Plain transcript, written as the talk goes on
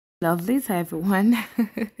Lovely, hi everyone.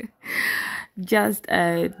 Just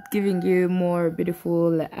giving you more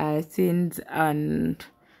beautiful things and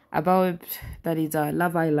about that is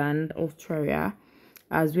Love Island, Australia,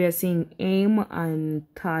 as we are seeing Aim and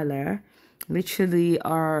Tyler literally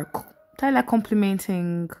are Tyler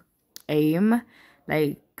complimenting Aim,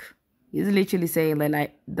 like he's literally saying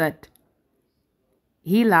like that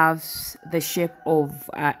he loves the shape of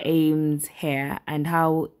Aim's hair and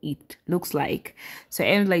how it looks like. So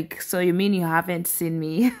Aim's like, so you mean you haven't seen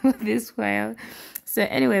me this while? So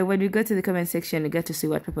anyway, when we go to the comment section, you get to see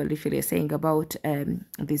what people literally are saying about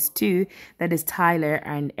these two. That is Tyler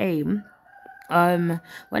and Aim. When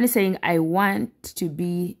he's saying I want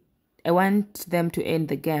them to end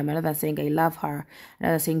the game. Another saying I love her.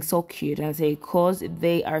 Another saying so cute. Another saying cause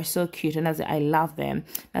they are so cute. Another saying I love them.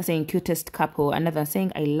 Another saying cutest couple. Another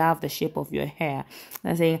saying I love the shape of your hair.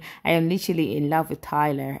 Another saying I am literally in love with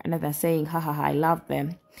Tyler. Another saying ha ha ha I love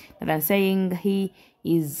them. Another saying he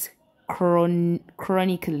is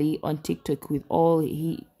chronically on TikTok with all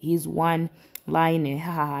his one line.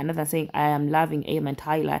 Another saying I am loving Aim and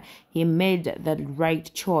Tyler. He made the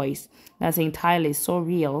right choice. Another saying Tyler is so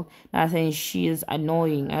real. Another saying she is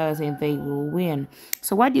annoying. Another saying they will win.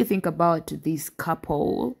 So what do you think about this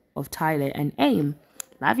couple of Tyler and Aim?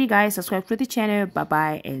 Love you guys. Subscribe to the channel. Bye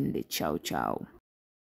bye and ciao ciao.